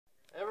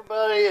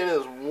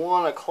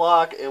1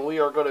 o'clock, and we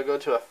are going to go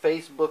to a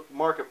Facebook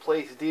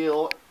Marketplace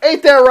deal.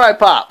 Ain't that right,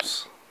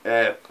 Pops?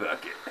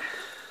 Fuck it.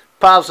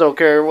 Pops don't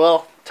care.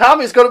 Well,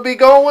 Tommy's going to be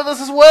going with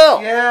us as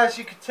well. Yeah, as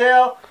you can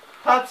tell,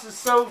 Pops is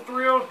so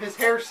thrilled, his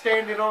hair's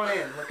standing on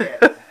end. Look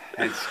at it.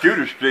 And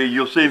Scooter Street,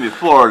 you'll see me in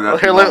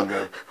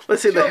Florida.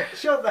 Let's see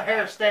show the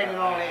hair standing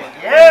on end.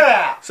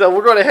 Yeah! So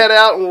we're going to head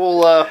out and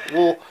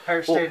we'll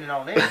hair standing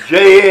on end.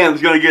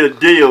 JM's going to get a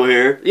deal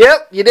here.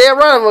 Yep, you damn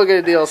right I'm going to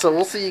get a deal. So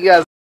we'll see you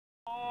guys.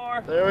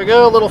 There we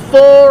go, a little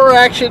 4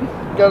 action.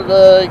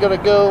 Gonna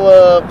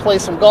go play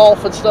some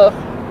golf and stuff.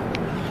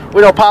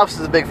 We know Pops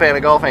is a big fan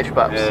of golf, ain't you,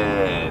 Pops?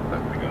 Yeah,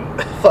 fuck the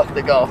golf. Fuck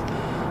the golf.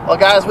 Well,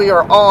 guys, we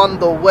are on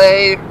the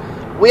way.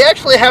 We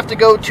actually have to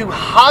go to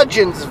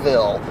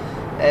Hodgensville.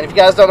 And if you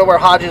guys don't know where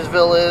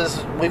Hodgensville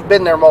is, we've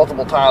been there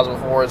multiple times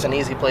before. It's an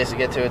easy place to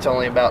get to. It's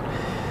only about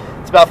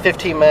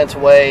 15 minutes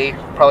away.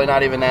 Probably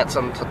not even that.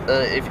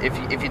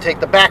 If you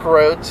take the back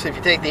roads, if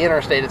you take the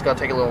interstate, it's gonna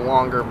take a little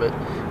longer. But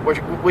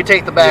we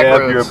take the back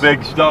roads. If you're a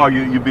big star,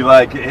 you'd be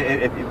like,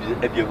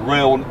 if you're a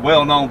real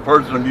well-known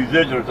person, a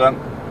musician or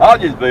something,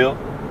 Hodgensville.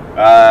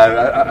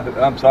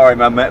 I'm sorry,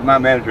 my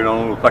manager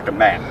don't know the fucking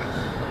map.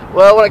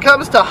 Well, when it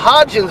comes to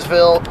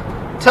Hodgensville,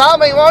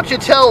 Tommy, why don't you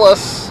tell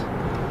us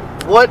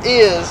what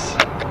is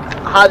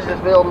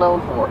Hodgensville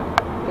known for?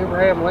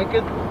 Abraham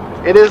Lincoln.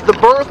 It is the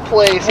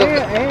birthplace of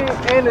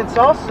and it's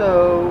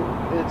also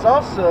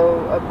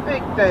a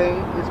big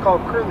thing. It's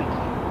called Curly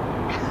King.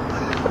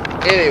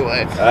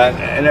 Anyway.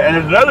 And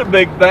there's another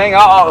big thing,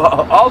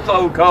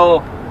 also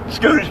called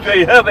Scooter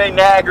Street Hubby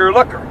Niagara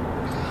Looker.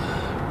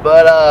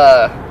 But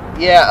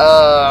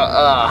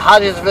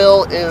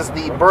Hodgensville is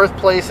the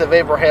birthplace of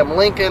Abraham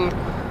Lincoln,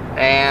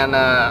 and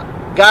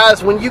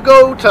guys, when you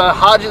go to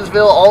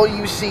Hodgensville, all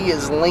you see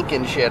is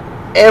Lincoln shit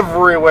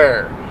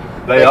everywhere.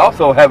 They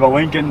also have a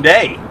Lincoln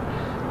Day.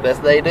 Yes,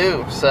 they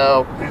do.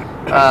 So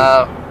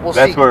we'll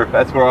see.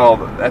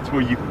 That's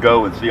where you can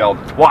go and see all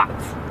the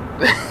twats.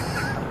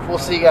 We'll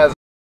see you guys.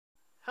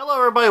 Hello,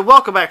 everybody.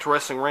 Welcome back to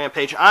Wrestling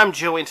Rampage. I'm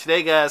Joey, and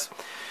today, guys,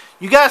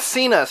 you guys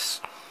seen us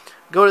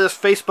go to this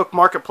Facebook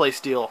Marketplace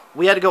deal.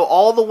 We had to go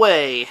all the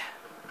way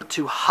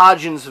to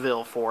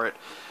Hodgensville for it,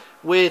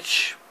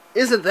 which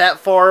isn't that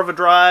far of a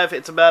drive.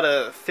 It's about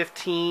a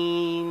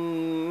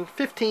 15,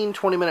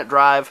 20-minute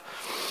drive.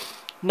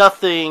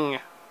 Nothing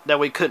that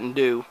we couldn't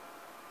do.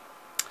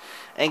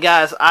 And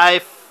guys,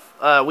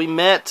 we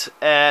met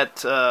at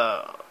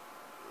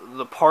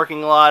the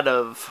parking lot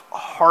of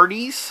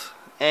Hardee's,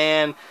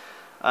 and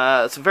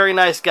it's a very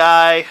nice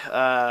guy.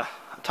 I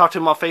talked to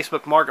him on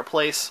Facebook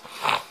Marketplace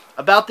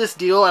about this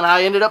deal, and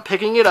I ended up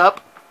picking it up.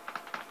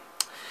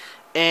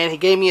 And he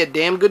gave me a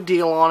damn good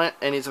deal on it,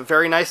 and he's a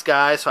very nice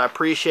guy, so I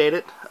appreciate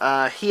it.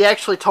 He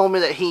actually told me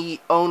that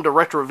he owned a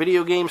retro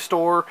video game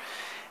store,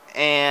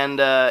 and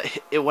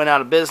it went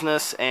out of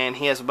business, and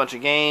he has a bunch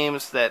of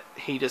games that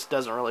he just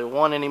doesn't really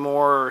want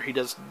anymore, or he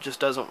just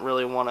doesn't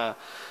really want to.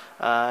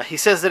 He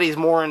says that he's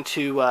more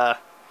into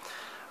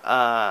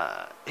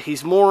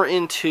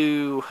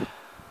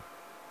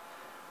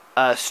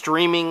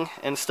streaming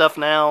and stuff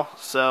now,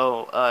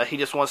 so he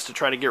just wants to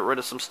try to get rid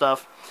of some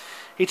stuff.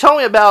 He told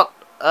me about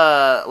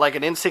like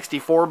an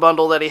N64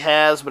 bundle that he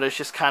has, but it's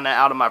just kind of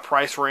out of my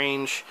price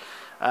range.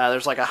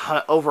 There's like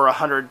over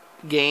 100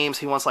 games.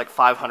 He wants like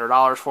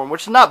 $500 for them,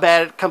 which is not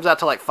bad. It comes out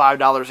to like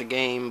 $5 a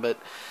game, but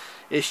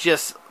it's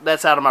just,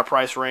 that's out of my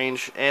price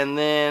range. And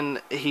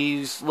then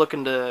he's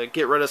looking to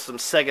get rid of some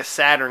Sega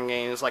Saturn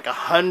games, like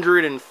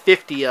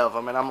 150 of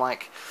them, and I'm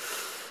like,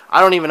 I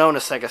don't even own a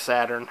Sega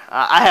Saturn.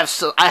 I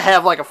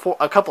have like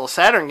a couple of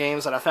Saturn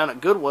games that I found at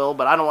Goodwill,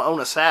 but I don't own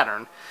a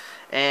Saturn.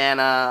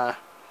 And I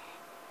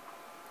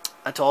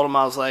told him,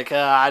 I was like,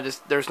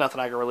 there's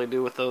nothing I can really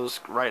do with those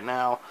right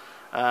now.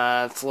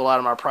 It's a little out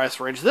of my price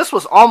range. This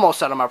was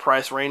almost out of my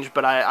price range,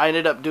 but I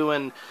ended up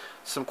doing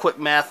some quick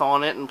math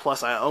on it, and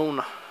plus I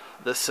own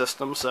this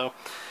system. So,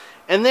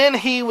 and then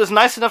he was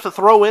nice enough to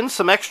throw in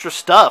some extra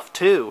stuff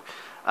too,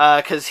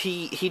 because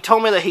he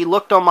told me that he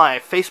looked on my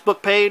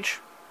Facebook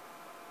page,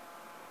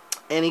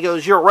 and he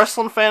goes, "You're a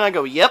wrestling fan?" I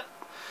go, "Yep."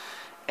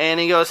 And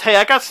he goes, "Hey,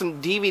 I got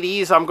some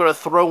DVDs I'm going to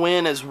throw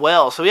in as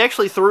well." So he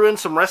actually threw in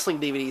some wrestling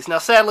DVDs. Now,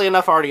 sadly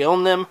enough, I already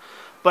own them,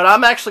 but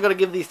I'm actually going to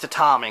give these to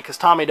Tommy, because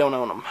Tommy don't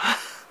own them.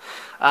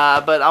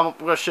 But I'm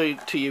going to show you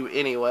to you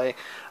anyway.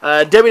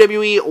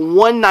 WWE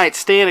One Night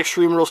Stand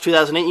Extreme Rules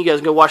 2008. You guys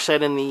can go watch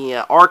that in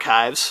the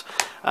archives.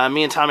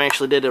 Me and Tommy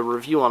actually did a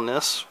review on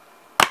this.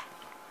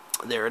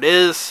 There it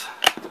is.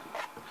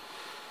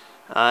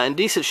 In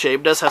decent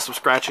shape. Does have some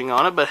scratching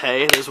on it, but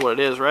hey, it is what it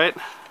is, right?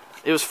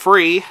 It was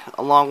free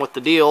along with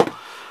the deal.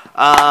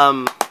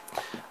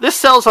 This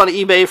sells on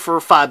eBay for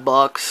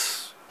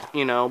 $5,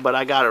 you know, but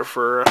I got it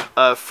for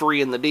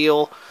free in the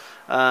deal.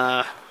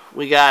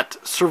 We got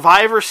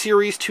Survivor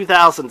Series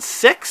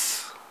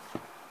 2006.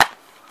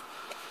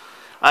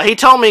 He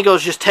told me, he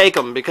goes, just take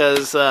them,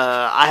 because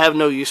I have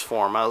no use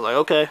for them. I was like,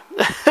 okay.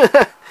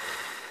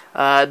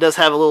 It does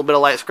have a little bit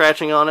of light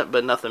scratching on it,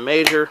 but nothing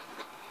major.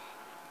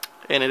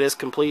 And it is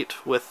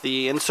complete with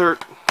the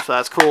insert, so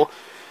that's cool.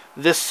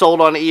 This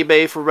sold on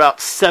eBay for about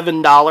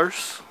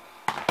 $7.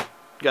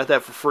 Got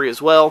that for free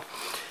as well.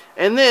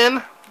 And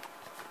then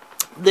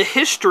the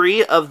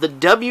history of the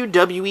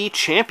WWE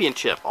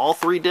Championship. All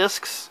 3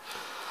 discs.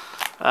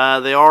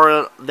 They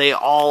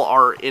all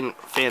are in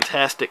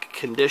fantastic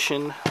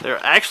condition.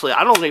 They're actually,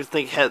 I don't even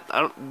think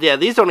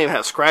these don't even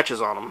have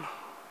scratches on them.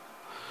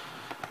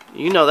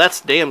 You know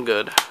that's damn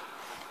good.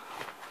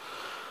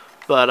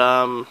 But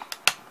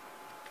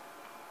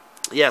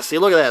yeah, see,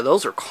 look at that.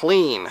 Those are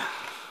clean.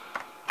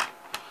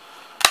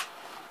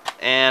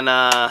 And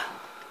yeah,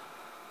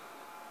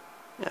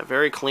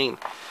 very clean.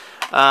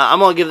 I'm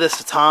gonna give this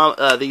to Tom.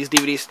 These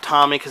DVDs to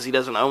Tommy because he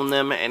doesn't own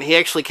them, and he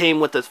actually came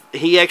with the.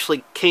 He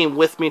actually came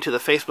with me to the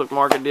Facebook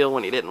Market deal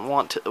when he didn't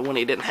want to, when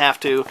he didn't have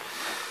to.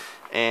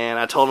 And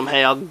I told him,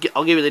 hey, I'll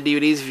give you the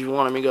DVDs if you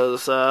want them. He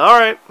goes, all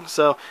right.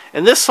 So,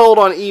 and this sold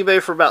on eBay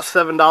for about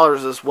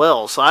 $7 as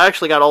well. So I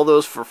actually got all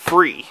those for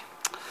free.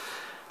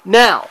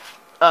 Now,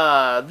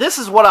 this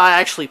is what I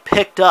actually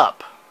picked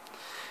up.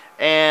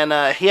 And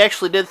he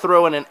actually did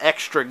throw in an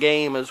extra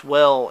game as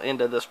well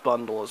into this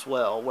bundle as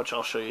well, which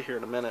I'll show you here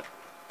in a minute.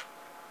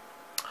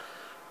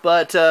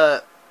 But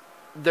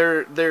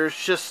there's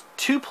just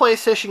 2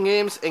 PlayStation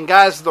games, and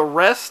guys, the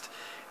rest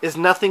is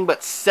nothing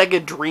but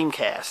Sega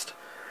Dreamcast.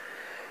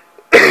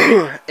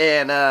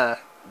 And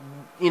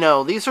you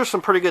know, these are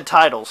some pretty good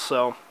titles.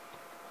 So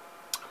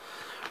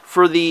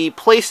for the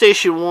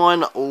PlayStation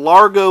 1,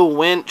 Largo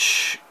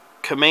Winch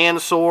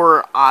Command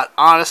Soar,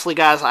 honestly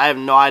guys, I have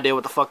no idea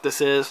what the fuck this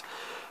is.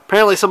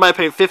 Apparently somebody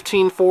paid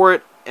 $15 for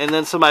it, and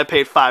then somebody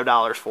paid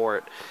 $5 for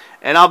it.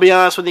 And I'll be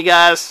honest with you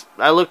guys,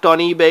 I looked on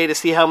eBay to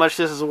see how much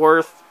this is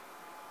worth.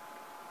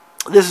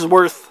 This is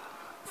worth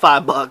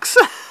 $5.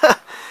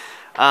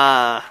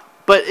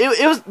 But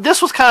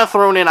this was kind of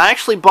thrown in. I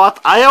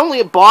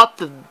only bought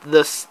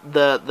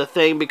the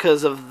thing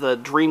because of the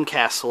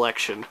Dreamcast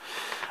selection,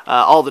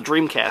 all the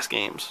Dreamcast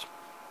games.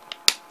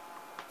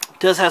 It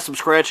does have some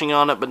scratching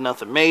on it, but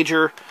nothing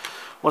major.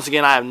 Once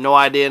again, I have no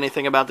idea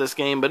anything about this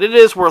game, but it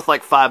is worth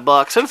like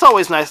 $5, and it's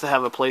always nice to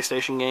have a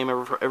PlayStation game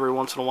every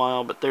once in a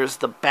while. But there's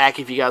the back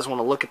if you guys want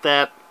to look at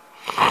that.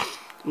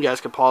 You guys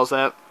can pause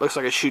that. Looks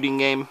like a shooting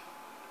game.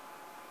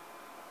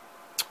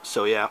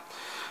 So yeah,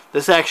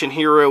 this action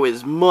hero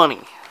is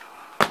money.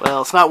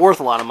 Well, it's not worth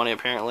a lot of money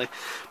apparently,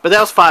 but that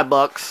was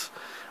 $5.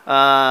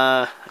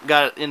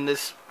 Got it in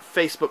this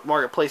Facebook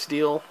Marketplace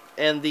deal.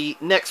 And the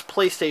next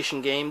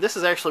PlayStation game, this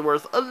is actually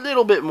worth a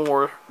little bit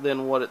more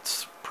than what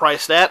it's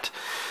priced at.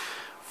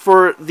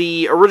 For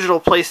the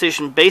original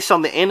PlayStation, based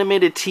on the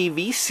animated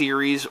TV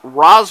series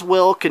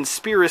Roswell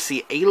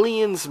Conspiracy: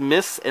 Aliens,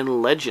 Myths,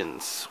 and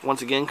Legends.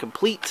 Once again,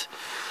 complete.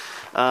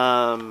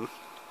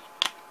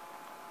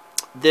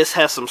 This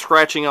has some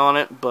scratching on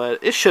it,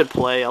 but it should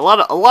play. A lot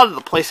of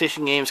the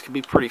PlayStation games can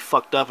be pretty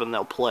fucked up and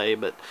they'll play,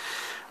 but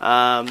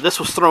this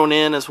was thrown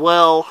in as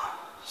well.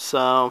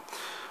 So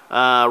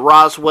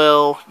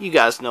Roswell, you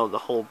guys know the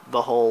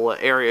whole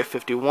Area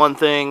 51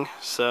 thing.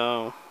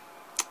 So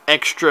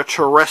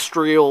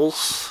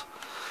extraterrestrials.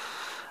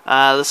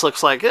 This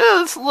looks like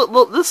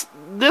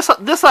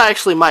this I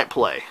actually might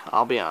play.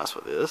 I'll be honest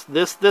with you.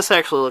 This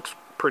actually looks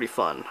pretty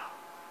fun.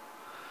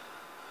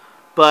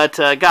 But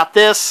got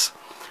this.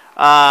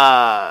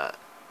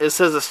 It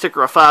says a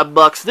sticker of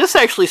 $5. This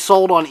actually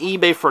sold on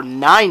eBay for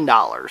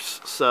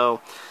 $9,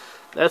 so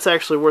that's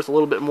actually worth a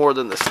little bit more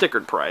than the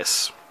stickered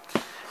price.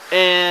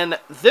 And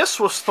this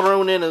was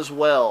thrown in as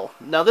well.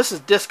 Now this is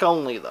disc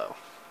only though.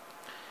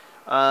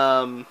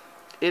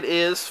 It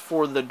is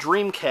for the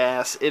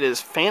Dreamcast. It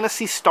is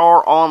Phantasy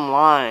Star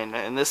Online,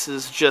 and this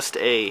is just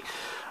a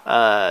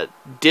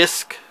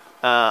disc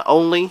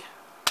only,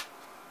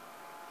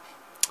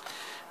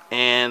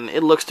 and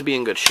it looks to be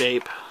in good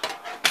shape.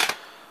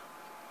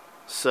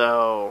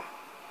 So,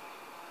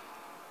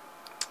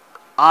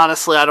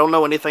 honestly, I don't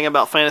know anything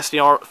about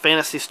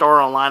Phantasy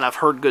Star Online. I've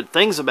heard good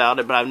things about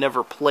it, but I've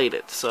never played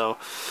it. So,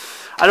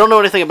 I don't know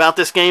anything about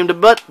this game.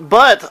 But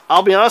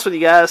I'll be honest with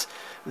you guys.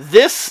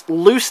 This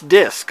loose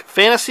disc,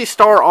 Phantasy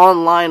Star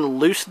Online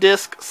loose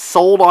disc,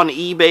 sold on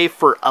eBay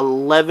for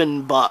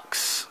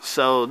 $11.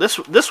 So, this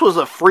was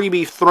a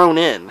freebie thrown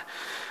in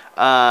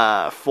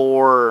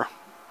for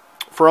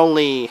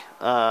only...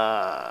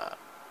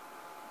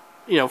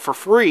 you know, for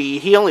free.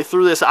 He only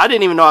threw this. I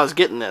didn't even know I was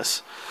getting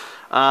this.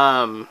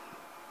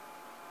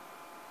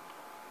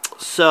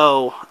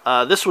 So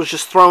this was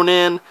just thrown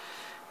in,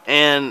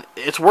 and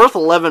it's worth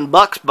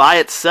 $11 by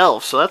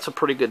itself. So that's a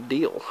pretty good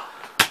deal.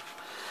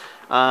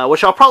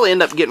 Which I'll probably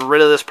end up getting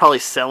rid of this, probably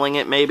selling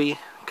it maybe,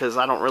 because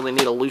I don't really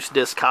need a loose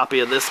disc copy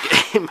of this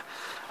game.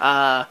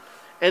 And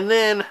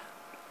then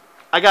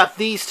I got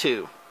these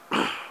two,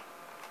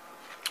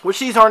 which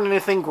these aren't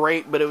anything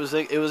great, but it was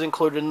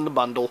included in the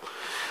bundle.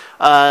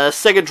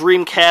 Sega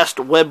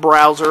Dreamcast web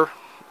browser,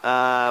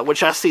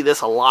 which I see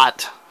this a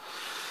lot.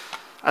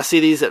 I see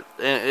these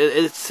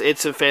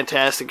it's in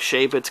fantastic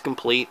shape. It's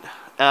complete,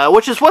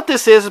 which is what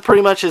this is.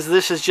 Pretty much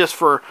this is just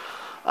for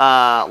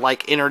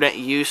like internet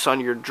use on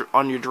your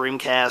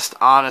Dreamcast.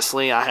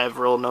 Honestly, I have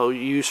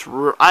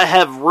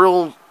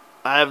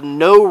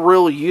no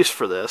real use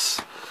for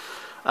this.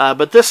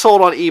 But this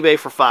sold on eBay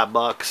for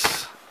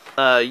 $5.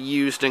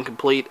 used and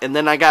complete, and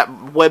then I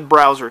got web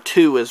browser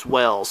 2 as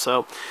well.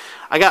 So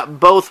I got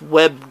both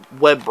web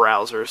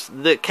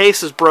browsers. The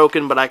case is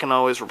broken, but I can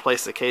always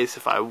replace the case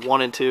if I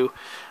wanted to,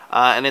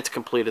 and it's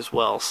complete as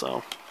well.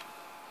 So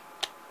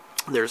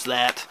there's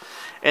that.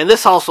 And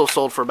this also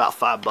sold for about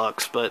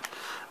 $5, but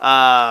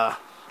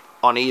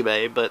on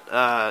eBay.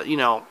 But you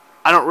know,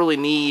 I don't really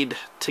need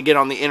to get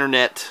on the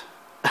internet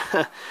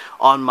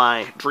on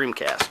my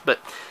Dreamcast. But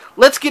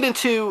let's get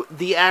into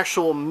the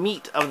actual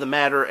meat of the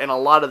matter and a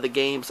lot of the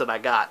games that I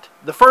got.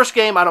 The first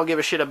game I don't give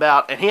a shit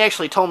about, and he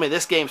actually told me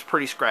this game's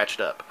pretty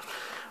scratched up.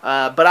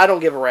 But I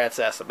don't give a rat's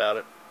ass about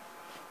it.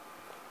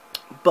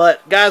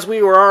 But, guys,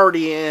 we were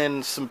already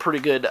in some pretty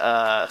good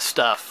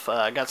stuff.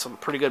 Got some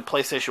pretty good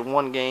PlayStation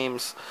 1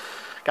 games.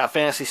 Got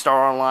Phantasy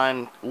Star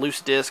Online,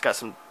 Loose Disc. Got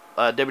some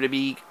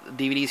WWE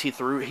DVDs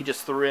he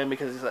just threw in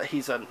because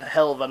he's a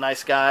hell of a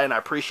nice guy, and I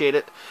appreciate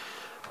it.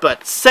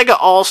 But Sega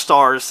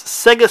All-Stars,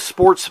 Sega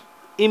Sports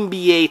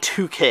NBA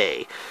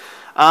 2K.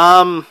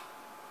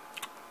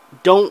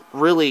 Don't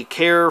really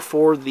care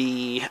for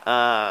the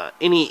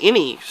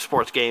any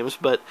sports games,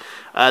 but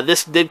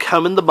this did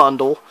come in the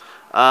bundle.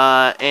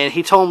 And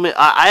he told me,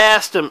 I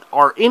asked him,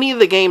 are any of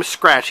the games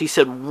scratched? He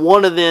said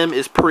one of them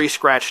is pretty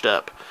scratched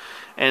up,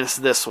 and it's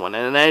this one.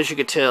 And as you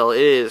can tell,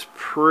 it is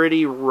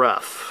pretty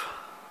rough.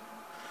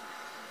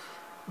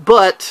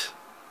 But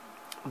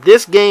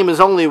this game is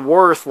only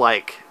worth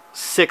like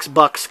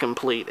 $6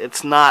 complete.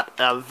 It's not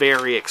a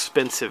very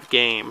expensive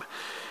game.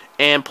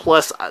 And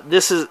plus,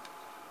 this is,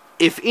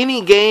 if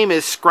any game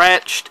is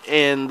scratched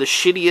and the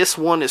shittiest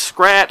one is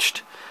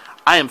scratched,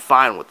 I am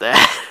fine with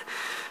that.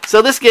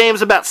 So this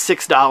game's about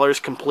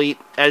 $6 complete.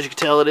 As you can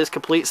tell, it is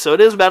complete. So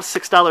it is about a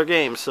 $6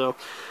 game. So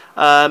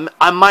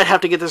I might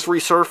have to get this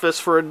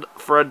resurfaced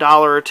for a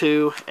dollar or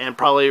two and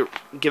probably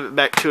give it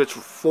back to its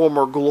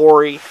former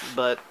glory.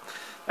 But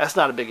that's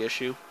not a big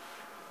issue.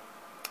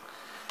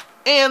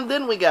 And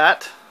then we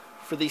got,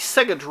 for the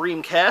Sega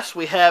Dreamcast,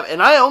 we have,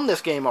 and I own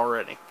this game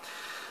already,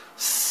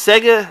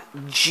 Sega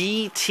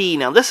GT.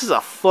 Now this is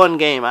a fun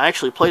game. I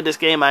actually played this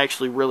game. I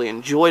actually really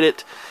enjoyed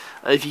it.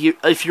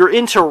 If you're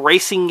into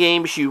racing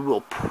games, you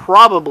will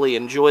probably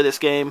enjoy this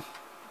game.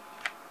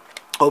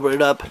 Open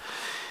it up.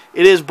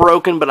 It is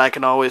broken, but I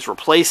can always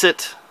replace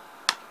it.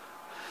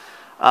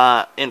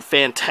 In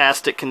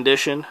fantastic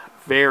condition.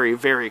 Very,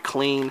 very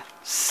clean.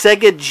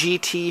 Sega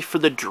GT for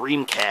the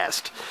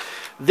Dreamcast.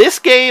 This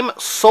game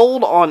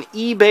sold on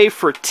eBay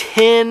for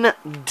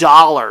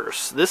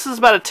 $10. This is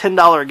about a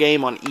 $10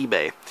 game on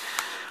eBay.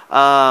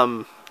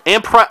 And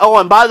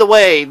by the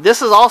way,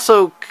 this is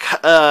also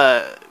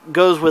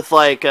goes with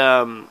like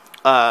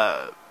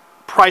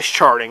price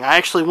charting. I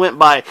actually went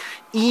by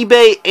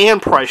eBay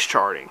and price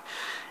charting,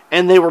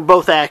 and they were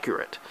both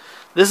accurate.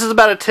 This is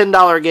about a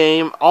 $10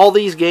 game. All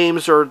these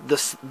games are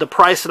the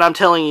price that I'm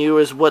telling you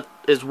is what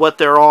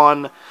they're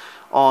on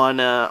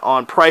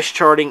price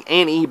charting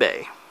and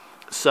eBay.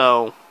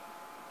 So,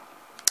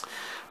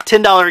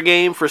 $10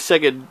 game for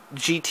Sega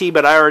GT,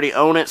 but I already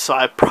own it, so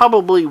I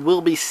probably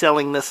will be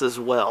selling this as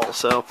well.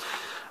 So,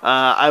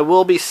 I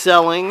will be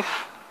selling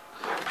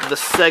the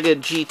Sega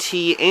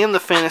GT and the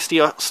Phantasy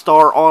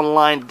Star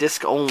Online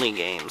disc-only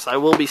games. I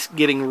will be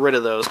getting rid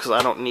of those because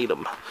I don't need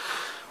them.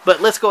 But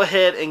let's go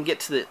ahead and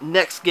get to the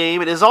next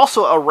game. It is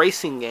also a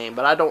racing game,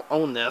 but I don't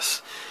own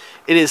this.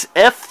 It is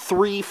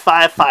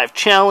F355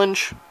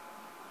 Challenge.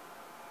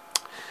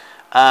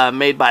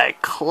 Made by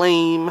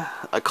Acclaim.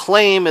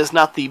 Acclaim is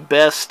not the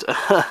best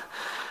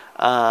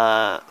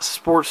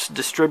sports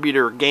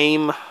distributor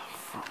game,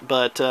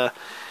 but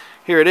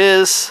here it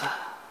is.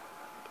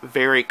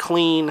 Very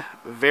clean,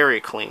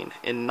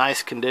 in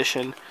nice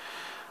condition.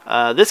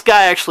 This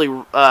guy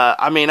actually,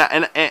 I mean,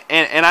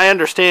 and I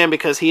understand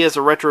because he has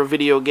a retro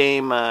video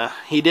game.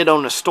 He did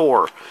own a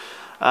store,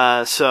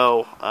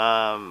 so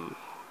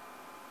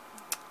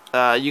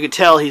you could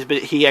tell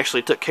he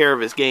actually took care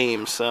of his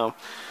games. So.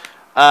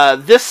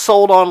 This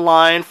sold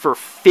online for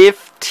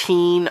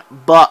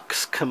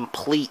 $15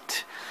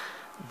 complete.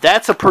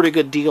 That's a pretty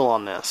good deal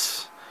on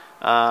this.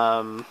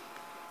 Because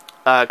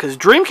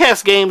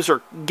Dreamcast games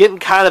are getting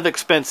kind of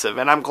expensive,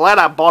 and I'm glad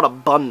I bought a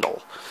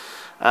bundle.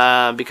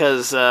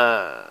 Because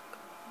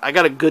I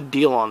got a good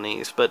deal on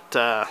these. But,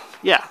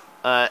 yeah.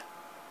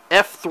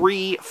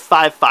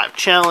 F355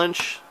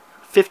 Challenge.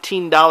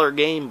 $15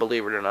 game,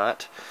 believe it or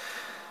not.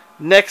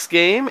 Next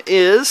game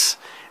is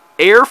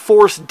Air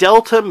Force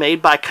Delta,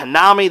 made by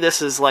Konami. This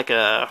is like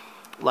a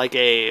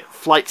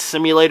flight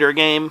simulator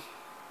game.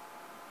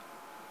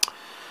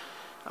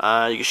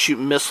 You can shoot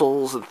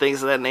missiles and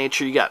things of that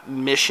nature. You got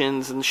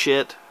missions and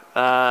shit.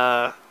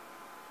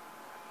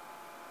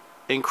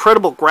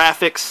 Incredible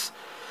graphics,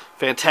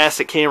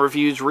 fantastic camera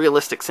views,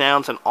 realistic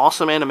sounds, and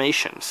awesome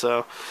animation.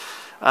 So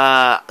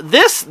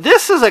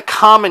this is a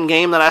common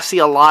game that I see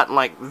a lot in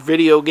like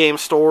video game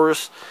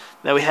stores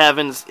that we have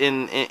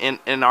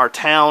in our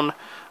town.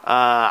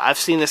 I've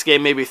seen this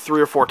game maybe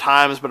 3 or 4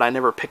 times, but I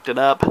never picked it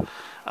up.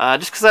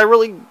 Just because I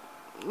really,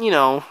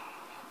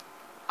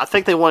 I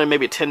think they wanted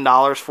maybe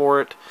 $10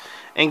 for it.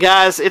 And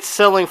guys, it's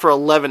selling for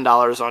 $11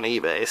 on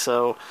eBay.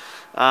 So,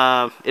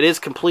 It is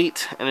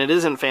complete, and it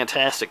is in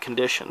fantastic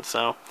condition.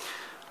 So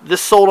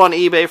this sold on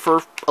eBay for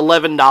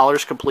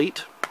 $11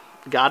 complete.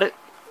 Got it.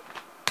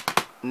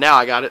 Now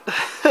I got it.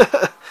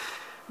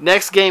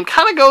 Next game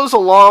kind of goes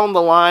along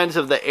the lines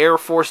of the Air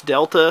Force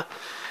Delta.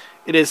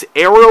 It is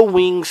Aero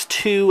Wings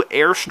 2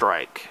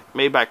 Airstrike,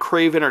 made by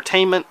Crave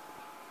Entertainment.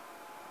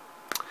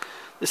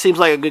 This seems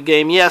like a good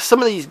game. Yeah,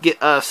 some of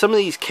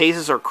these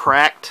cases are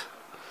cracked,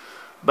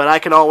 but I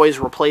can always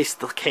replace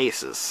the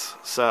cases,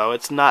 so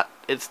it's not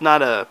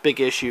a big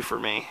issue for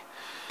me.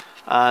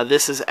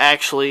 This is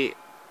actually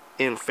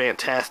in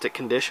fantastic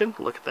condition.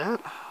 Look at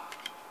that.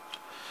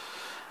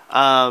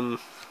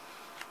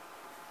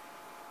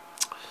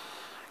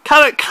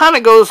 Kind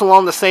of goes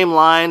along the same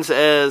lines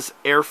as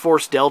Air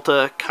Force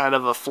Delta, kind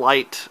of a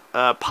flight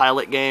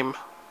pilot game.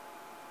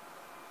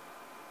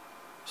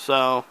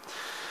 So,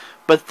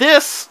 but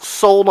this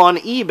sold on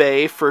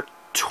eBay for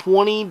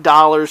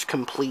 $20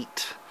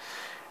 complete.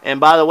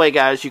 And by the way,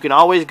 guys, you can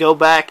always go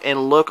back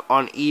and look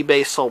on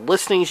eBay sold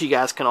listings. You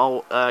guys can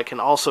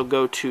also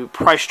go to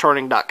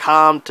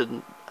pricecharting.com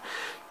to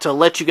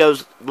let you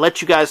guys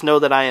know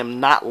that I am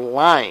not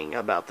lying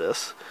about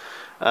this.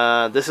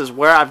 This is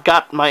where I've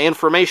got my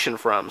information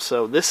from.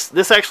 So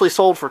this actually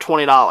sold for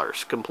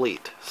 $20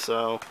 complete.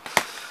 So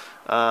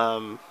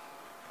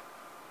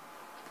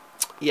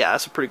yeah,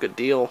 that's a pretty good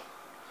deal.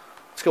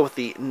 Let's go with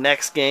the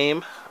next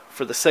game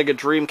for the Sega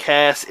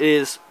Dreamcast. It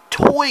is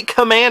Toy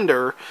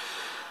Commander.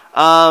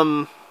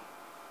 You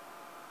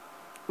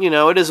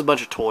know, it is a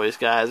bunch of toys,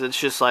 guys. It's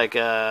just like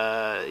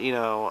a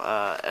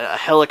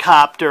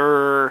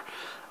helicopter,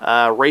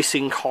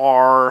 racing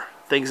car,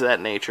 things of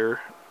that nature,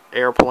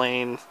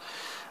 airplane.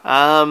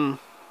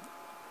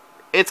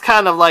 It's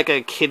kind of like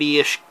a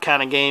kiddie-ish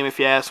kind of game, if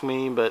you ask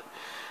me, but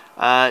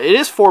it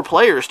is 4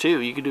 players too.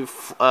 You can do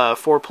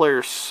 4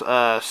 players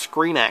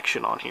screen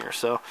action on here,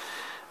 so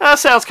that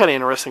sounds kind of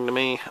interesting to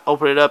me.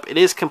 Open it up. It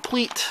is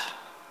complete,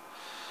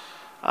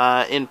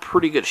 in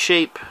pretty good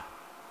shape.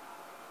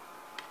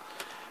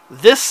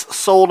 This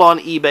sold on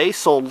eBay,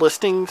 sold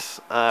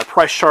listings,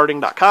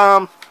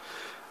 pricecharting.com,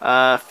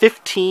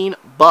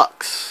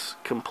 $15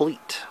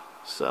 complete.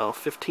 So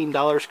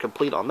 $15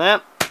 complete on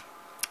that.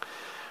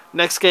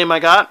 Next game I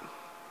got,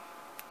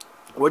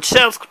 which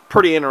sounds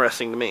pretty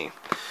interesting to me.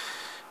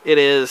 It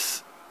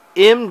is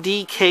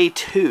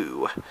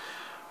MDK2.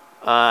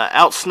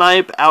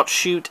 Outsnipe,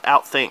 outshoot,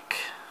 outthink.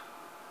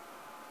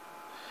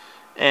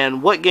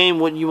 And what game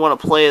wouldn't you want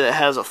to play that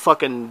has a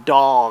fucking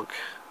dog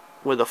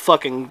with a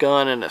fucking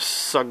gun and a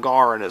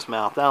cigar in his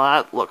mouth? Now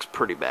that looks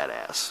pretty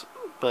badass.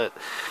 But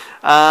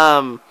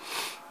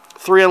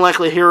 3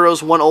 unlikely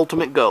heroes, 1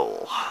 ultimate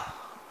goal.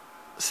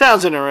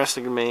 Sounds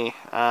interesting to me.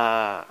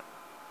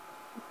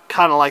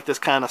 Kind of like this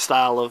kind of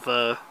style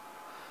of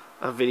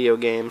video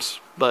games.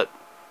 But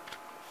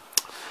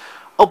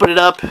open it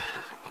up.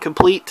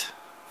 Complete.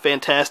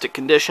 Fantastic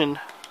condition.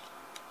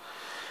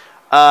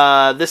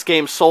 This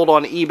game sold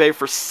on eBay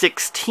for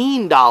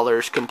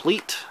 $16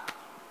 complete.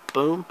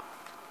 Boom.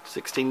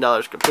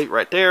 $16 complete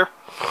right there.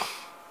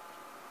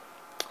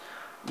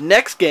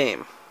 Next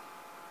game.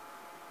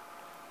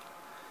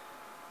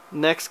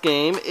 Next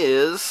game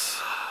is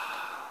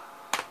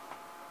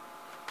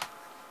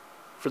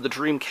for the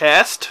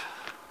Dreamcast,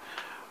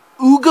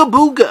 Ooga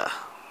Booga.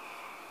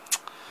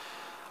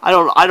 I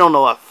don't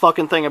know a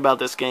fucking thing about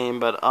this game,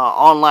 but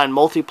online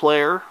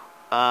multiplayer,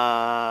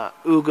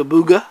 Ooga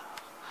Booga.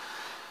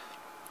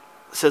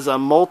 It says a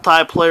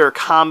multiplayer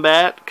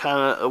combat, kind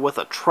of with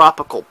a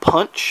tropical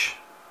punch.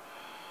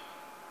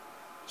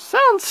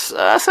 Sounds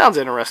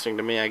interesting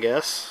to me, I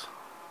guess.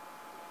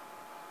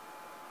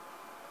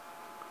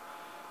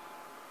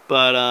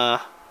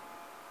 But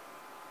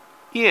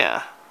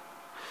yeah.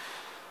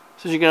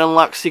 So you can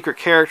unlock secret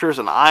characters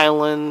and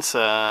islands. It's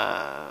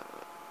a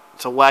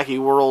wacky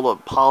world, a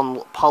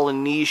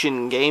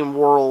Polynesian game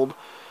world.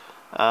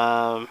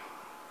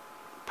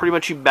 Pretty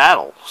much you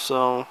battle,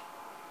 so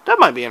that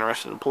might be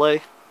interesting to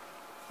play.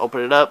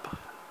 Open it up.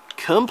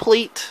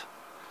 Complete.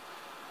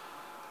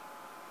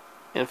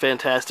 In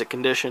fantastic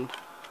condition.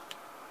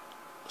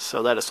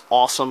 So that is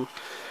awesome.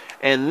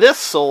 And this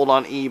sold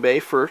on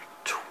eBay for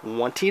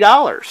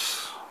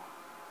 $20.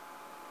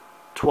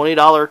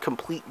 $20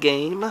 complete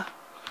game.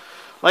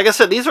 Like I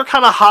said, these are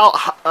kind of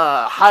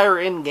higher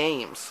end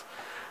games.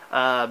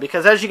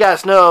 Because as you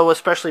guys know,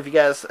 especially if you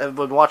guys have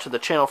been watching the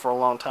channel for a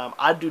long time,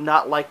 I do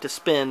not like to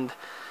spend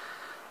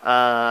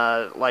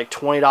like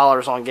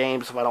 $20 on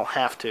games if I don't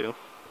have to.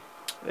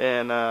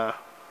 And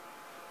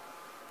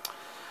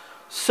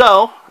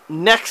so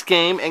next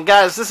game, and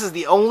guys, this is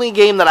the only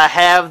game that I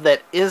have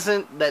that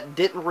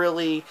didn't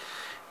really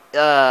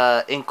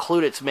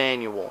include its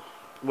manual,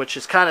 which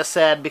is kind of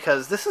sad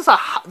because this is a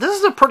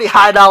pretty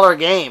high dollar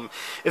game.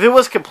 If it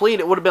was complete,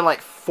 it would have been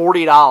like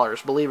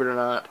 $40, believe it or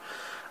not.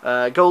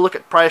 Go look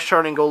at Price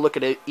Charting, go look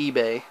at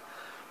eBay.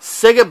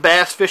 Sega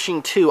Bass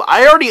Fishing 2.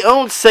 I already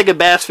owned Sega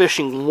Bass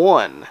Fishing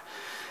 1.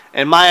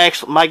 And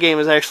my game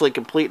is actually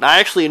complete, and I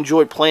actually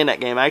enjoyed playing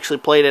that game. I actually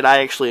played it. I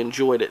actually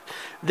enjoyed it.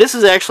 This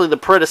is actually the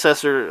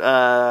predecessor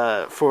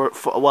the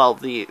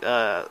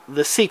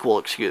sequel,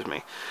 excuse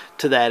me,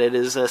 to that. It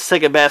is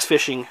Sega Bass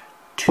Fishing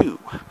 2.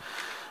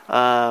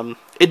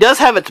 It does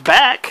have its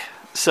back,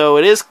 so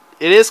it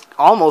is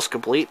almost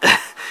complete.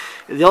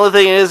 The only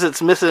thing is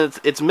it's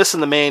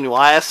missing the manual.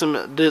 I asked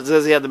him,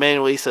 does he have the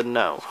manual? He said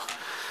no.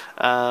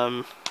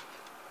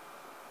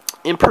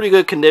 In pretty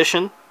good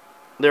condition.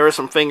 There are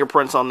some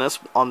fingerprints on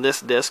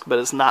this disc, but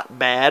it's not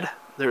bad.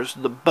 There's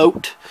the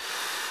boat.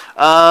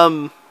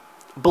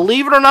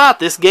 Believe it or not,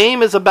 this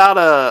game is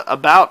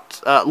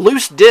about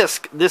loose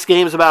disc. This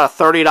game is about a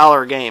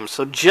 $30 game.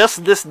 So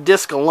just this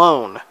disc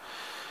alone.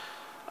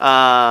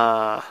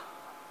 Well,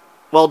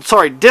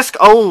 sorry, disc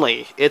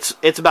only. It's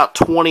about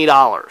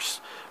 $20.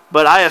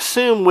 But I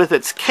assume with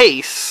its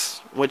case,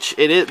 which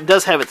it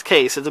does have its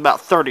case, it's about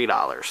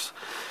 $30.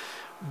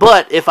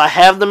 But if I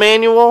have the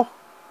manual,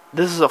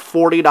 this is a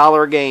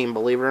 $40 game,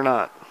 believe it or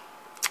not.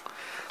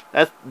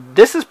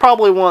 This is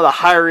probably one of the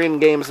higher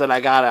end games that I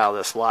got out of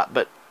this lot,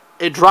 but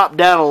it dropped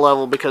down a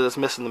level because it's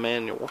missing the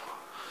manual.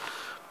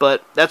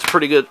 But that's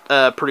pretty good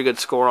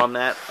score on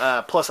that.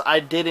 Plus, I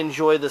did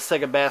enjoy the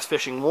Sega Bass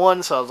Fishing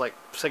 1, so I was like,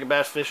 Sega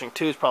Bass Fishing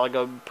 2 is probably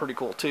going to be pretty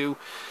cool too.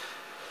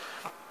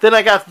 Then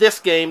I got this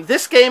game.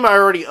 This game I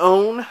already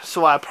own,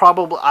 so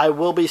I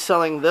will be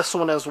selling this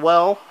one as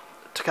well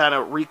to kind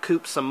of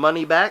recoup some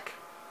money back.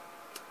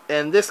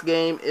 And this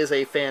game is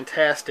a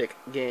fantastic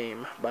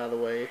game, by the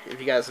way, if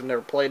you guys have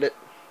never played it.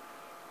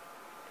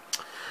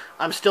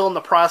 I'm still in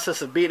the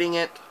process of beating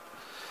it.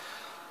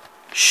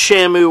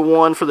 Shamu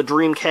 1 for the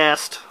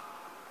Dreamcast.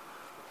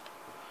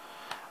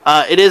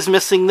 It is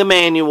missing the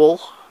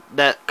manual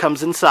that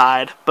comes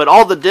inside, but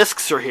all the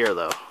discs are here,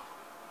 though.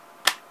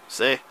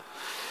 See?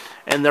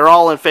 And they're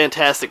all in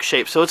fantastic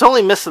shape. So it's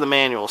only missing the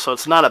manual, so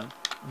it's not a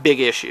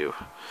big issue.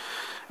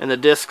 And the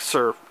discs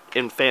are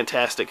in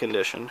fantastic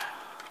condition.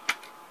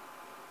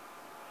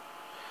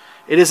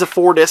 It is a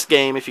 4-disc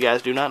game, if you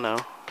guys do not know.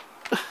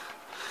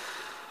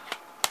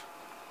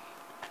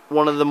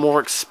 One of the more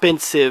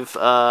expensive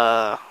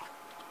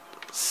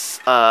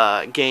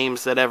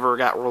games that ever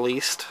got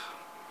released.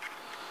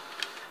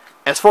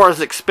 As far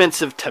as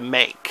expensive to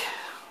make,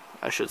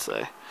 I should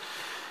say.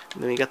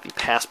 And then you got the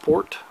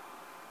Passport.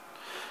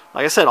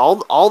 Like I said,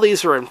 all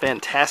these are in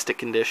fantastic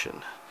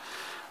condition.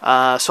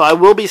 So I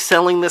will be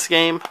selling this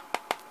game.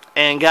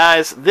 And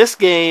guys, this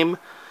game,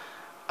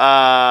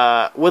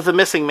 with a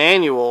missing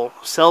manual,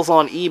 sells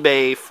on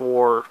eBay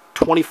for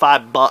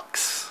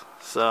 $25.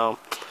 So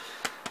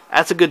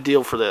that's a good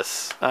deal for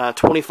this.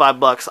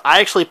 $25. I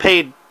actually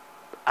paid,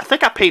 I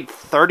think I paid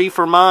 $30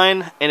 for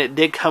mine, and it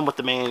did come with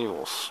the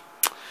manuals.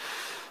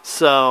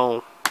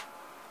 So,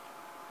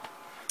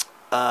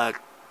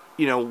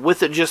 you know,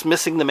 with it just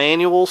missing the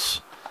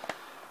manuals,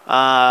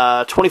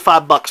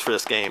 $25 for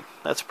this game.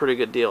 That's a pretty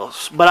good deal.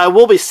 But I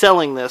will be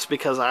selling this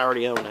because I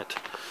already own it.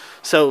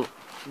 So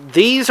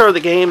these are the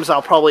games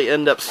I'll probably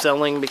end up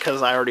selling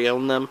because I already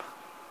own them.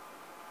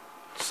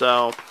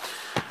 So,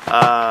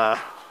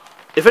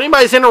 if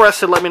anybody's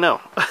interested, let me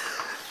know.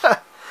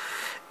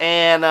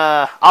 And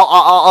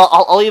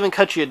I'll even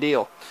cut you a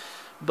deal.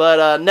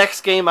 But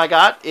next game I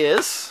got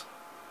is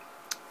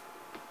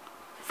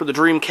for the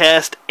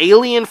Dreamcast,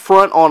 Alien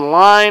Front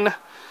Online,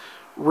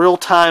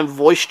 real-time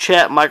voice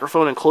chat,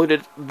 microphone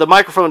included. The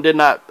microphone did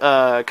not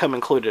come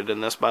included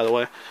in this, by the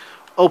way.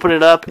 Open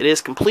it up. It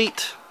is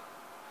complete.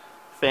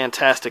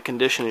 Fantastic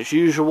condition as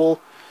usual.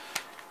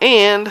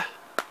 And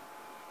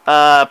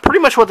pretty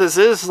much what this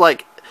is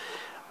like,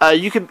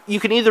 you can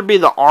either be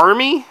the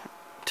army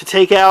to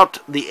take out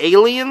the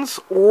aliens,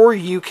 or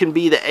you can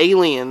be the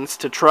aliens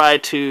to try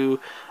to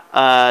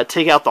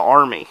take out the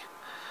army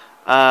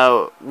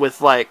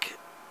with like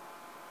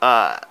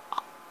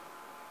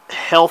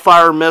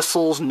hellfire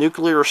missiles,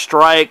 nuclear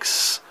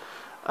strikes.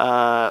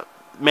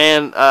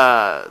 Man,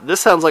 this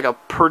sounds like a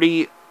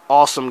pretty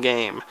awesome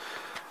game.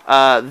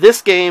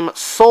 This game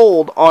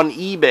sold on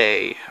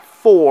eBay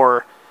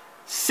for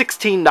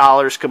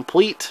 $16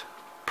 complete.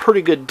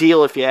 Pretty good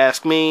deal if you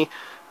ask me.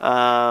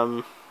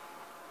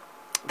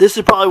 This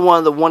is probably one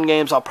of the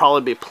games I'll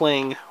probably be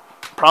playing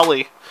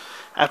probably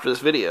after this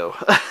video.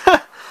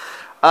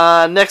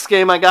 Next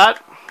game I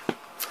got,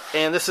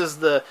 and this is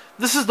the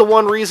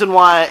one reason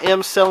why I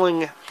am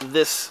selling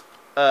this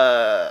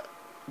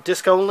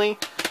disc only,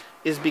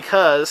 is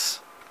because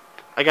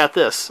I got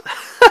this.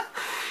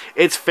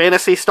 It's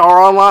Phantasy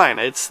Star Online.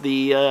 It's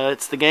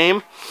the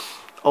game.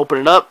 Open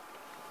it up.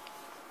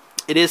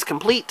 It is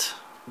complete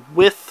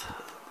with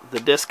the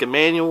disc and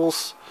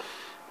manuals,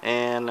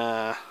 and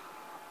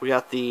we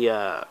got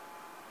the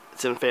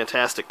it's in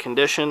fantastic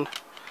condition.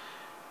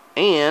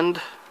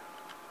 And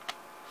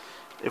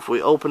if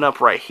we open up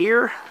right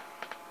here,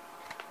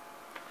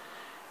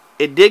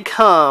 it did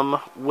come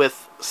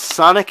with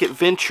Sonic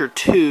Adventure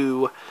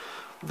 2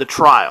 The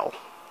Trial.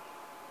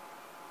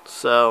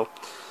 So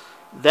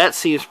that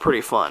seems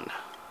pretty fun.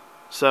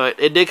 So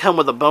it did come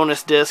with a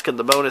bonus disc, and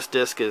the bonus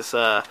disc is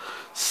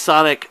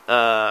Sonic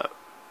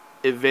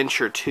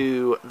Adventure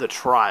 2: The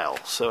Trial.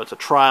 So it's a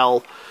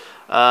trial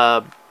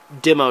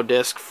demo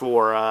disc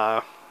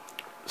for,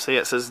 see,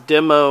 it says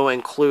demo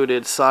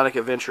included Sonic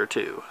Adventure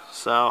 2.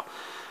 So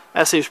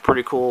that seems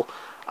pretty cool.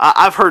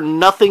 I've heard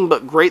nothing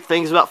but great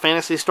things about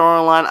Phantasy Star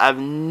Online. I've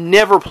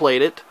never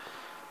played it,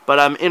 but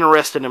I'm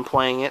interested in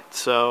playing it,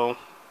 so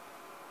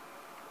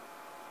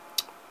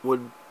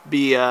would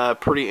be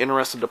pretty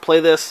interested to play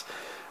this.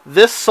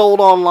 This sold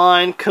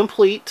online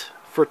complete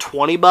for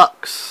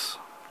 $20.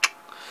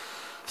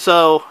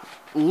 So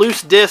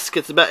loose disc,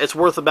 it's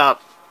worth about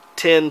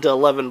 10 to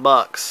 11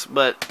 bucks,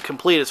 but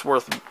complete it's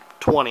worth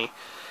 20.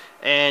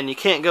 And you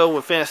can't go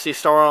with Phantasy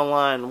Star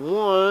Online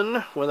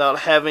 1 without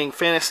having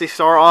Phantasy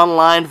Star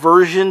Online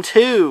version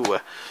 2.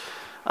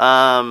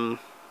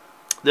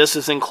 This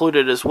is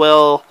included as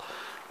well.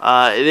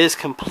 It is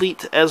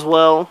complete as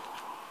well.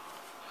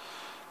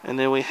 And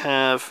then we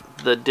have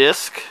the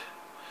disc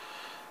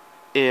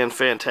in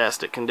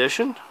fantastic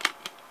condition.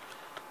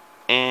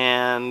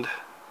 And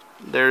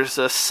there's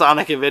a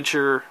Sonic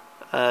Adventure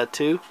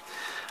 2.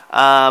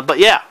 But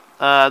yeah.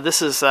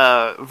 This is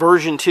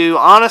version 2.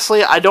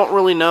 Honestly, I don't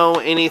really know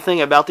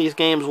anything about these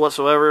games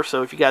whatsoever,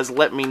 so if you guys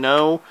let me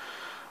know,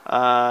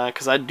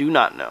 because I do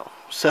not know.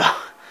 So,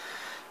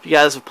 if you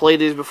guys have played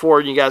these before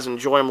and you guys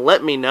enjoy them,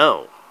 let me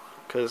know,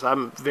 because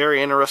I'm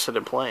very interested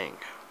in playing.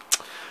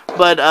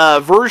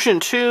 But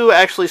version 2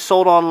 actually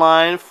sold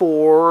online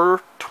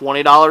for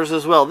 $20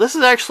 as well. This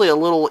is actually a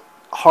little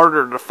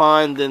harder to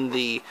find than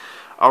the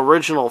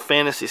original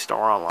Phantasy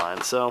Star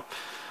Online, so...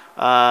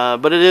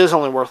 but it is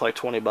only worth like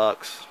 20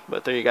 bucks.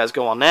 But there you guys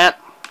go on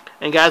that.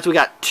 And guys, we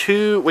got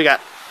two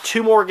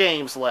more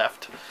games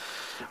left.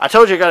 I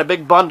told you I got a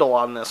big bundle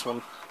on this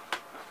one.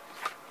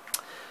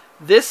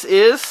 This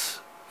is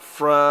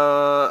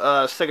from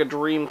Sega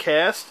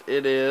Dreamcast.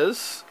 It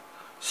is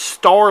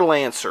Star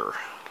Lancer,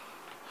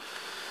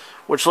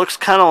 which looks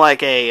kind of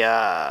like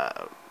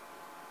a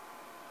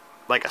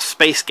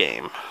space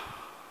game.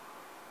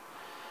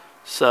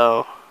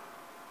 So,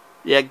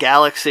 yeah,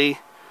 Galaxy,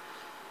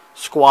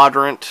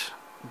 Squadrant,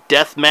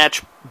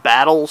 Deathmatch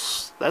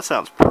Battles. That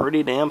sounds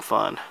pretty damn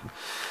fun.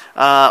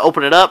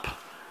 Open it up.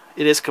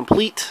 It is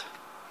complete.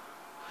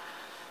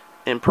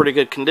 In pretty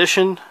good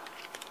condition.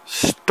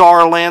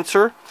 Star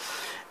Lancer.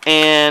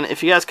 And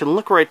if you guys can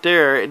look right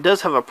there, it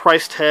does have a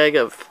price tag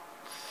of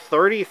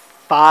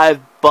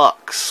 35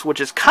 bucks, which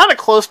is kind of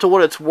close to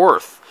what it's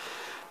worth.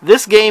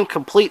 This game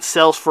complete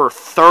sells for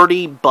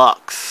 30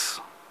 bucks.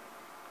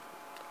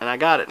 And I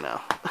got it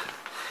now.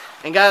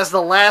 And guys,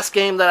 the last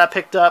game that I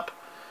picked up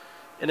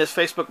in this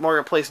Facebook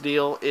Marketplace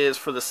deal is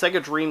for the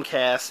Sega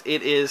Dreamcast.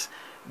 It is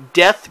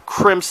Death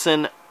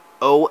Crimson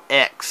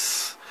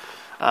OX.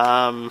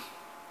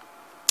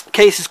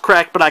 Case is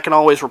cracked, but I can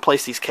always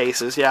replace these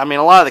cases. Yeah, I mean,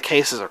 a lot of the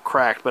cases are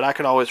cracked, but I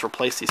can always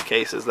replace these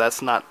cases.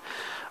 That's not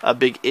a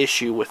big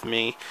issue with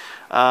me.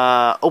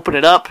 Open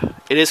it up.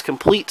 It is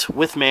complete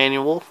with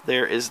manual.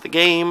 There is the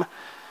game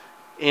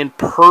in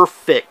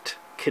perfect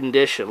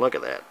condition. Look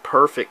at that.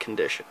 Perfect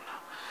condition.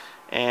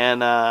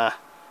 And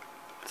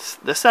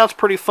this sounds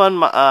pretty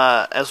fun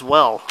as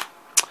well.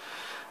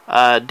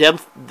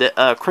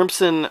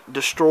 Crimson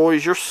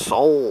Destroys Your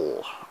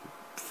Soul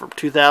from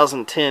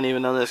 2010,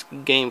 even though this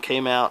game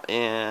came out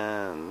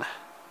in...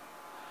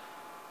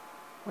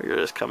 What year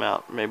did this come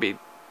out? Maybe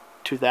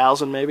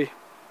 2000, maybe?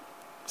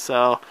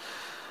 So,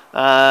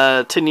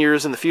 10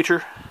 years in the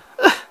future.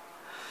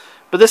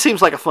 But this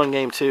seems like a fun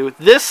game, too.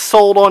 This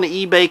sold on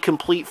eBay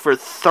complete for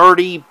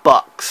 30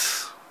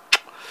 bucks.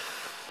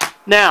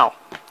 Now,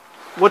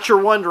 what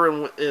you're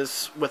wondering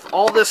is, with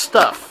all this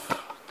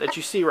stuff that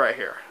you see right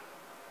here,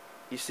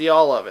 you see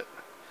all of it,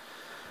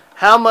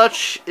 how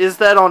much is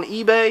that on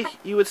eBay,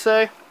 you would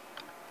say?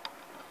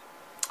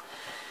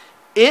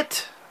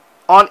 It,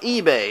 on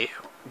eBay,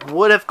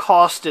 would have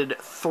costed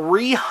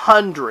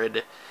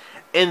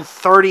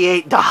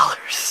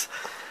 $338.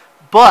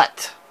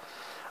 But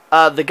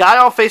the guy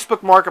on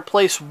Facebook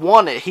Marketplace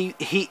wanted,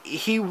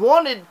 he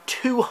wanted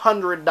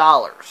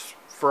 $200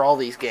 for all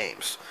these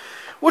games,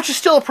 which is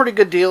still a pretty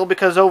good deal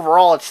because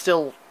overall it's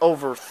still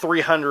over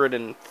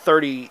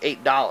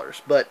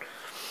 $338. But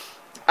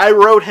I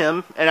wrote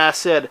him and I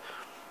said,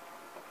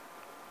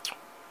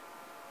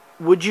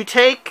 would you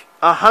take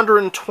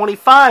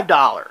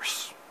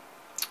 $125?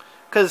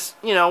 Because,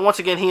 you know, once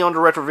again, he owned a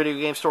retro video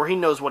game store. He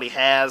knows what he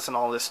has and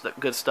all this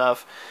good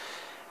stuff.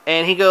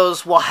 And he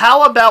goes, well,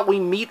 how about we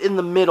meet in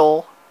the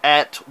middle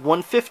at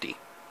 $150?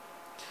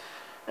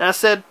 And I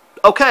said,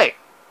 okay,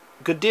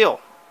 good deal.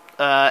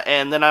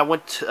 And then we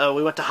went to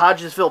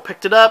Hodgesville,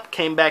 picked it up,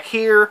 came back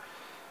here.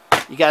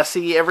 You guys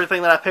see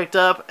everything that I picked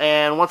up.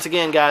 And once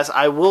again, guys,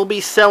 I will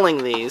be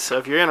selling these. So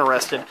if you're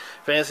interested,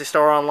 Phantasy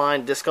Star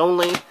Online disc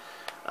only,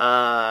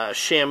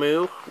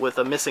 Shamu with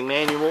a missing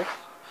manual.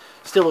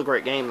 Still a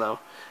great game, though.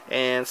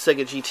 And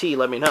Sega GT,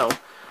 let me know.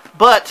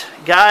 But,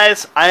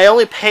 guys, I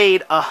only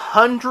paid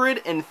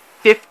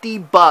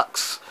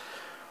 $150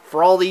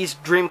 for all these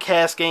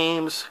Dreamcast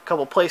games, a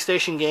couple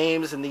PlayStation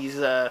games, and these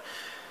wrestling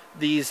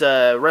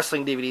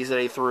DVDs that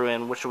he threw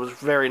in, which was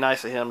very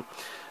nice of him.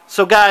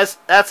 So guys,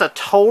 that's a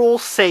total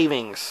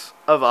savings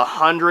of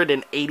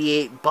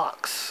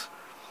 $188.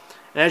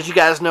 And as you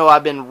guys know,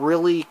 I've been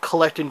really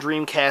collecting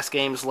Dreamcast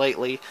games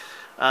lately.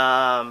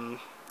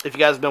 If you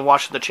guys have been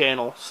watching the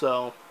channel.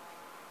 So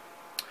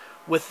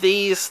with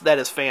these, that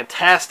is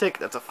fantastic.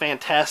 That's a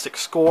fantastic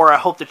score. I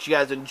hope that you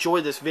guys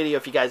enjoyed this video.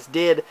 If you guys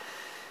did,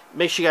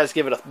 make sure you guys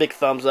give it a big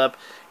thumbs up.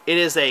 It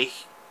is a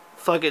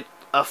fucking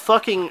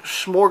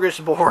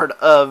smorgasbord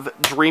of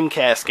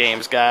Dreamcast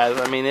games, guys.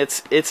 I mean,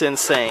 it's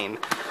insane.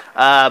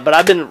 But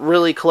I've been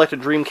really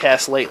collecting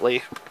Dreamcast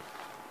lately,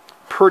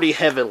 pretty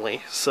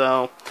heavily.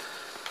 So,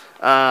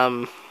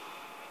 yeah,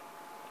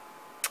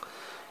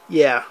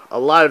 a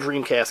lot of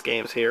Dreamcast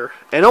games here,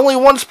 and only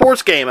one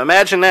sports game.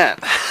 Imagine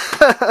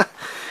that.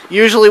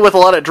 Usually, with a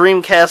lot of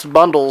Dreamcast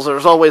bundles,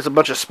 there's always a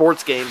bunch of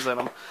sports games in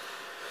them.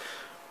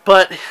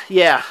 But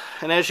yeah,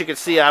 and as you can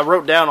see, I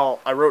wrote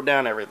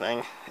down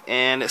everything.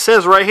 And it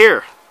says right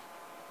here,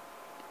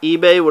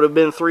 eBay would have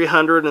been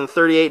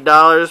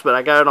 $338, but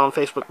I got it on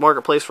Facebook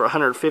Marketplace for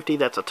 $150.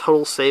 That's a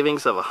total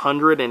savings of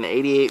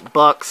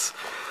 $188.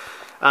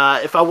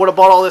 If I would have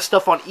bought all this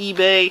stuff on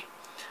eBay,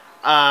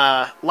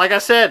 like I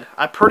said,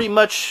 I pretty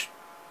much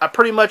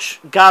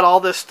got all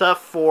this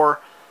stuff for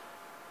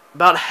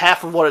about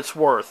half of what it's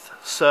worth.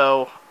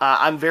 So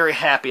I'm very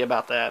happy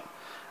about that,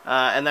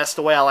 and that's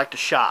the way I like to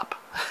shop.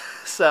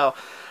 So.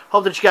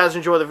 Hope that you guys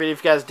enjoyed the video.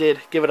 If you guys did,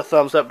 give it a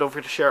thumbs up. Don't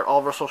forget to share it all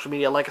of our social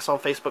media. Like us on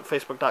Facebook,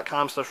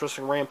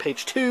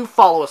 facebook.com/WrestlingRampage2.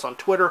 Follow us on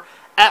Twitter,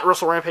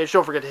 @WrestleRampage.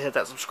 Don't forget to hit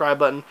that subscribe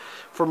button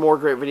for more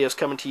great videos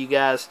coming to you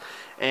guys.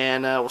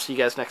 And we'll see you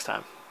guys next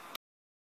time.